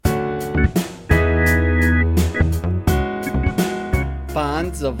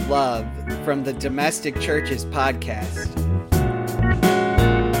Bonds of Love from the Domestic Churches podcast.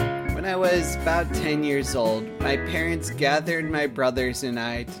 When I was about 10 years old, my parents gathered my brothers and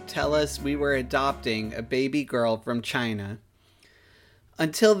I to tell us we were adopting a baby girl from China.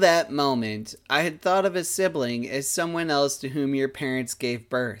 Until that moment, I had thought of a sibling as someone else to whom your parents gave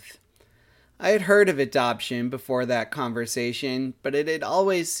birth. I had heard of adoption before that conversation, but it had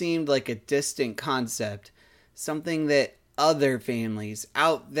always seemed like a distant concept, something that other families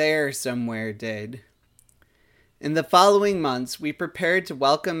out there somewhere did. In the following months, we prepared to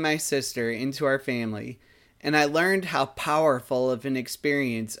welcome my sister into our family, and I learned how powerful of an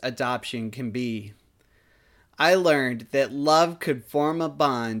experience adoption can be. I learned that love could form a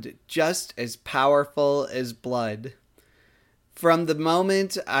bond just as powerful as blood. From the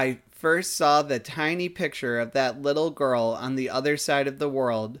moment I first saw the tiny picture of that little girl on the other side of the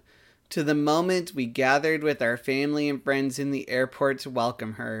world, to the moment we gathered with our family and friends in the airport to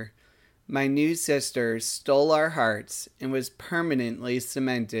welcome her, my new sister stole our hearts and was permanently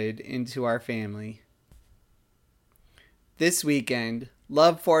cemented into our family. This weekend,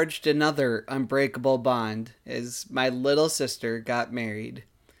 love forged another unbreakable bond as my little sister got married.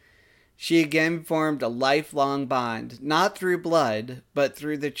 She again formed a lifelong bond, not through blood, but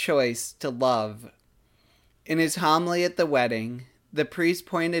through the choice to love. In his homily at the wedding, the priest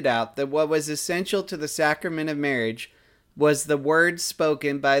pointed out that what was essential to the sacrament of marriage was the words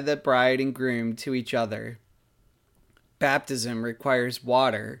spoken by the bride and groom to each other. Baptism requires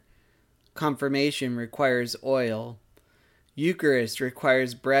water. Confirmation requires oil. Eucharist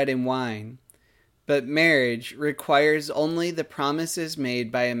requires bread and wine. But marriage requires only the promises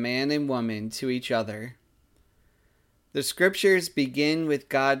made by a man and woman to each other. The scriptures begin with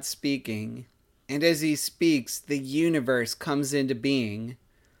God speaking, and as he speaks, the universe comes into being.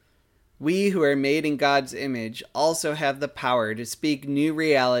 We who are made in God's image also have the power to speak new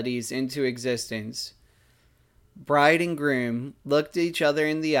realities into existence. Bride and groom looked each other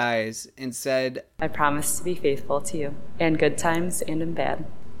in the eyes and said, I promise to be faithful to you, in good times and in bad,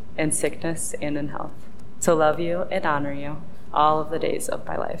 in sickness and in health, to love you and honor you all of the days of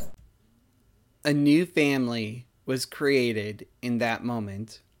my life. A new family was created in that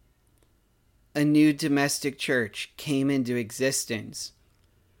moment. A new domestic church came into existence.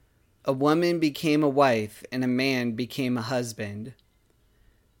 A woman became a wife and a man became a husband.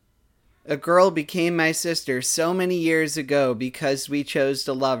 A girl became my sister so many years ago because we chose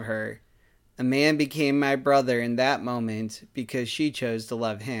to love her. A man became my brother in that moment because she chose to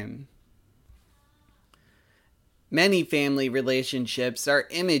love him. Many family relationships are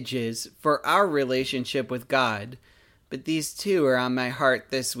images for our relationship with God, but these two are on my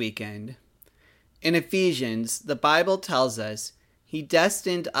heart this weekend. In Ephesians, the Bible tells us he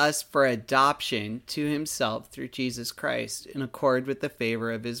destined us for adoption to himself through Jesus Christ in accord with the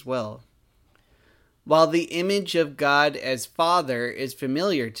favor of his will. While the image of God as Father is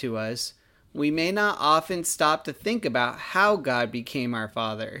familiar to us, we may not often stop to think about how God became our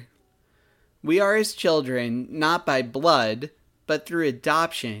Father. We are his children not by blood, but through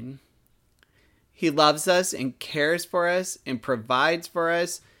adoption. He loves us and cares for us and provides for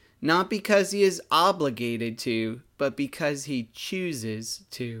us, not because he is obligated to, but because he chooses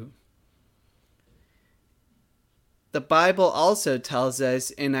to. The Bible also tells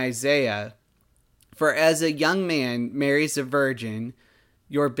us in Isaiah, for as a young man marries a virgin,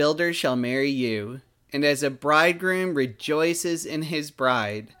 your builder shall marry you, and as a bridegroom rejoices in his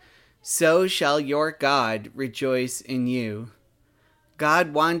bride, so shall your God rejoice in you.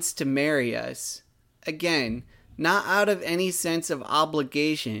 God wants to marry us. Again, not out of any sense of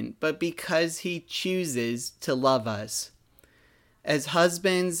obligation, but because he chooses to love us. As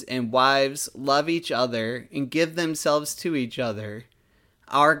husbands and wives love each other and give themselves to each other,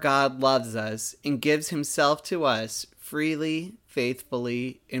 our God loves us and gives himself to us freely,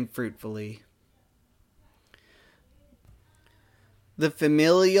 faithfully, and fruitfully. The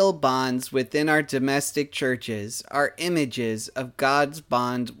familial bonds within our domestic churches are images of God's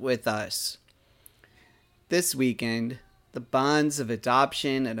bond with us. This weekend, the bonds of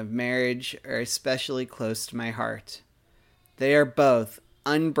adoption and of marriage are especially close to my heart. They are both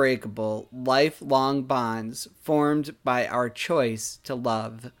unbreakable, lifelong bonds formed by our choice to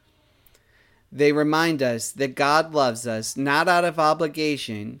love. They remind us that God loves us not out of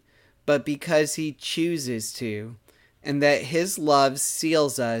obligation, but because he chooses to, and that his love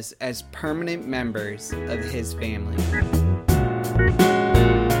seals us as permanent members of his family.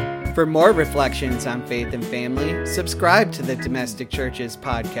 For more reflections on faith and family, subscribe to the Domestic Churches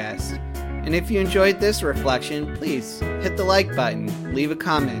podcast. And if you enjoyed this reflection, please hit the like button, leave a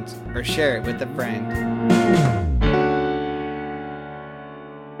comment, or share it with a friend.